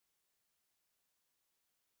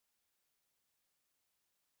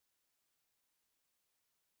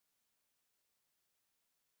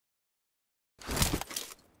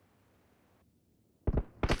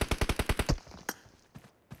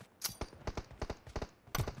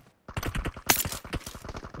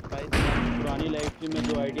पुरानी live stream में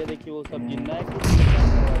जो आइडिया देखी वो सब गिनना है कुछ।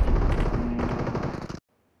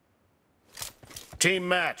 Team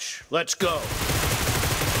match, let's go.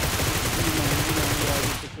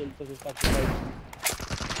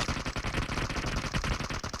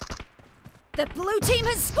 The blue team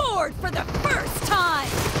has scored for the first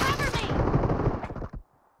time. Cover me.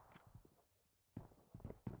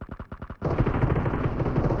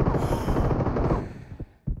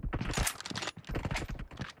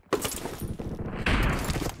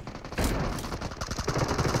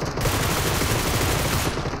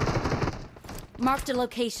 Marked a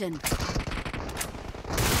location.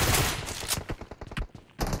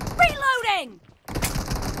 Reloading!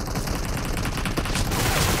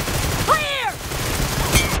 Clear!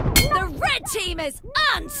 The red team is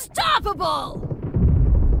unstoppable!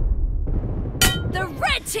 The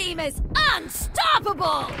red team is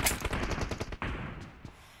unstoppable!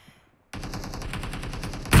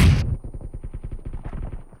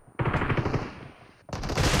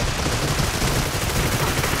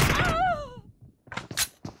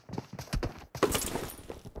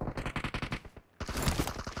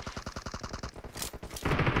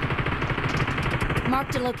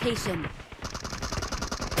 Marked a location.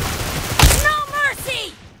 No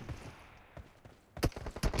mercy!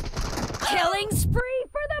 Killing spree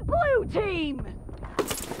for the blue team!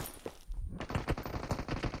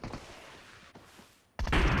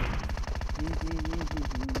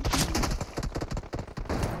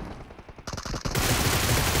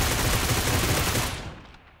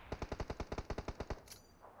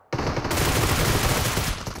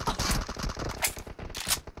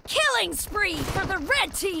 Killing spree for the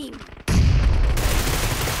red team!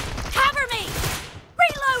 Cover me!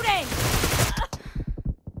 Reloading!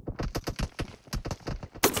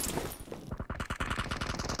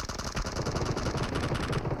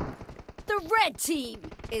 The red team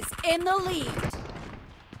is in the lead.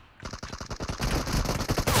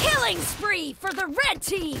 Killing spree for the red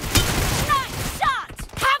team! Nice shot!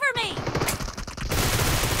 Cover me!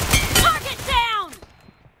 Target down!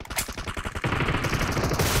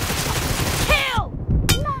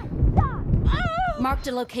 Marked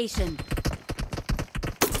a location.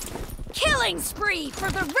 Killing spree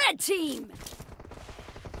for the red team!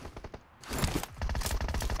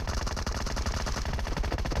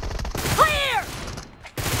 Clear!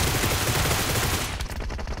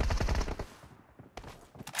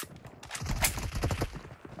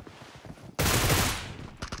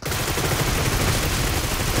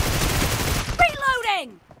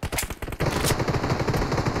 Reloading!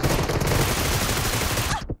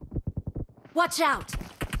 Watch out!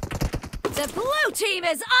 The blue team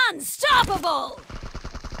is unstoppable!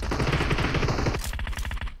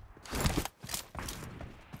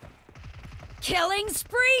 Killing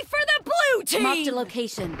spree for the blue team! Marked a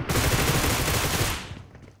location.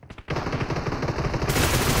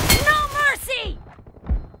 No mercy!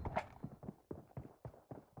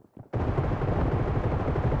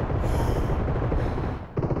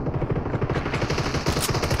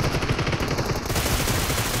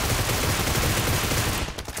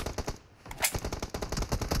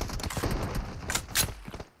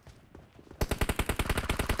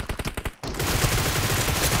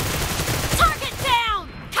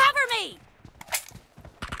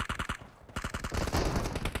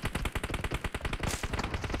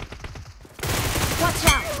 Watch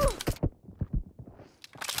out!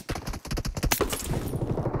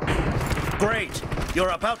 Great! You're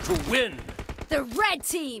about to win! The red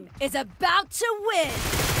team is about to win!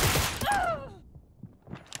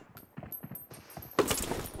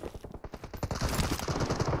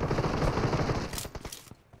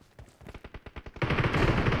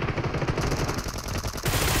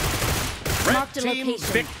 Red team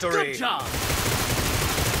victory! Good job!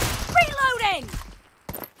 Reloading!